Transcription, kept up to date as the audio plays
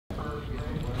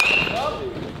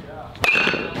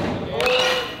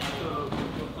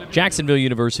Jacksonville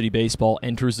University baseball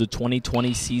enters the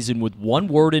 2020 season with one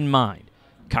word in mind: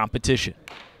 competition.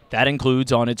 That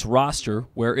includes on its roster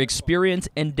where experience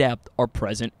and depth are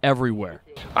present everywhere.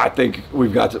 I think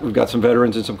we've got some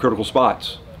veterans in some critical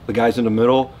spots. The guys in the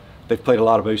middle, they've played a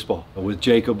lot of baseball. With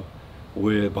Jacob,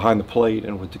 with behind the plate,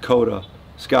 and with Dakota,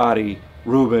 Scotty,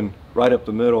 Ruben, right up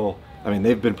the middle. I mean,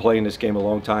 they've been playing this game a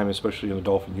long time, especially in the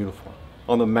Dolphin uniform.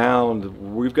 On the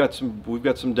mound, we've got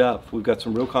some depth. We've got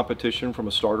some real competition from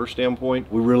a starter standpoint.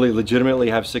 We really legitimately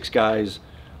have 6 guys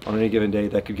on any given day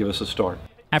that could give us a start.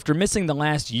 After missing the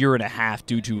last year and a half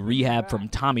due to rehab from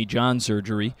Tommy John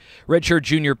surgery, redshirt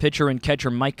junior pitcher and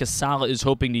catcher Mike Cassala is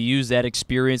hoping to use that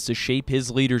experience to shape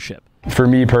his leadership. For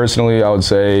me personally, I would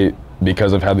say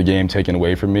because I've had the game taken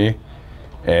away from me,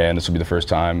 and this will be the first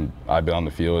time I've been on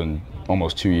the field in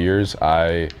almost 2 years,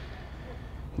 I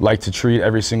like to treat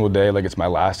every single day like it's my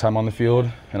last time on the field,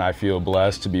 and I feel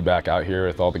blessed to be back out here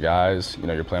with all the guys. You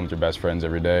know, you're playing with your best friends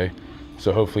every day,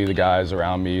 so hopefully the guys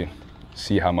around me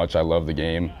see how much I love the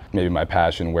game. Maybe my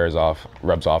passion rubs off a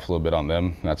little bit on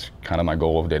them. That's kind of my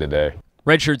goal of day to day.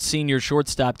 Redshirt senior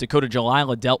shortstop Dakota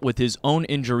Julylia dealt with his own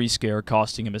injury scare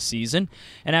costing him a season,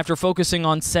 and after focusing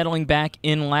on settling back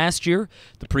in last year,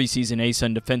 the preseason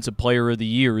ASUN Defensive Player of the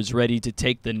Year is ready to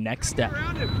take the next step.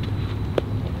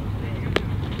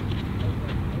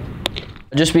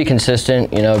 Just be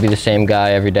consistent, you know, be the same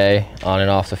guy every day on and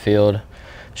off the field.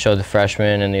 Show the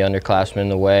freshmen and the underclassmen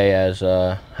the way as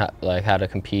how to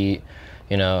compete,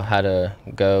 you know, how to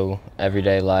go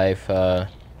everyday life,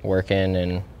 working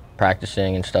and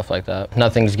practicing and stuff like that.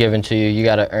 Nothing's given to you. You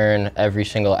got to earn every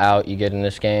single out you get in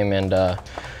this game, and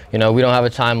you know, we don't have a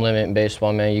time limit in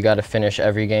baseball, man. You got to finish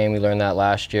every game. We learned that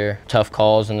last year. Tough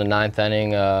calls in the 9th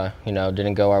inning, you know,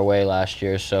 didn't go our way last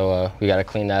year, so we got to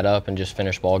clean that up and just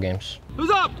finish ball games. Who's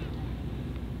up?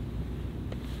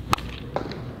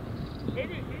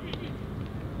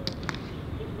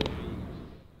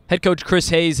 Head coach Chris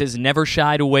Hayes has never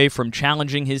shied away from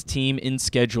challenging his team in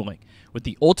scheduling, with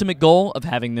the ultimate goal of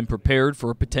having them prepared for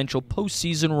a potential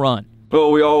postseason run.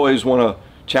 Well, we always want to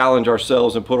challenge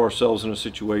ourselves and put ourselves in a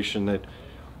situation that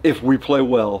if we play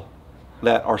well,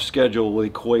 that our schedule will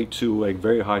equate to a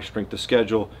very high strength of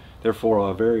schedule, therefore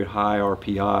a very high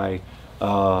RPI,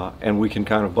 and we can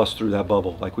kind of bust through that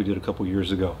bubble like we did a couple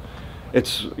years ago.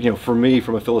 It's, you know, for me,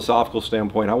 from a philosophical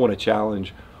standpoint, I want to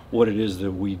challenge what it is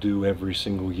that we do every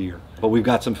single year. But we've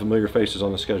got some familiar faces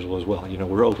on the schedule as well. You know,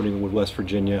 we're opening with West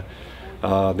Virginia,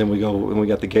 then we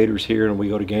got the Gators here, and we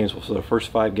go to Gainesville. So the first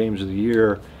 5 games of the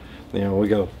year, you know, we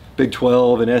go Big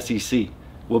 12 and SEC.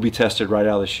 We'll be tested right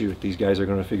out of the chute. These guys are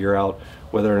going to figure out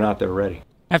whether or not they're ready.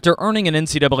 After earning an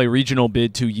NCAA regional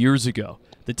bid 2 years ago,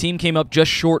 the team came up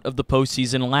just short of the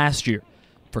postseason last year.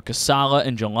 For Cassala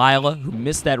and Julylia, who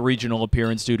missed that regional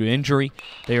appearance due to injury,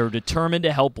 they are determined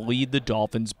to help lead the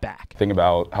Dolphins back. Think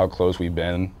about how close we've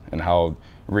been and how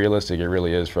realistic it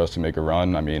really is for us to make a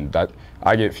run. I mean, that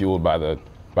I get fueled by the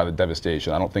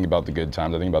devastation. I don't think about the good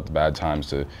times. I think about the bad times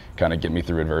to kind of get me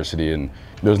through adversity. And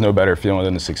there's no better feeling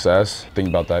than the success. Think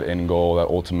about that end goal, that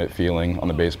ultimate feeling on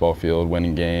the baseball field,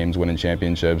 winning games, winning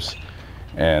championships,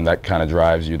 and that kind of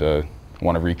drives you to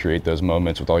want to recreate those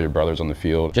moments with all your brothers on the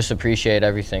field. Just appreciate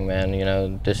everything, man. You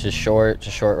know, this is short. It's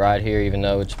a short ride here, even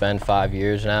though it's been 5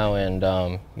 years now, and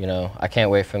you know, I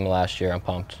can't wait for the last year. I'm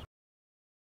pumped.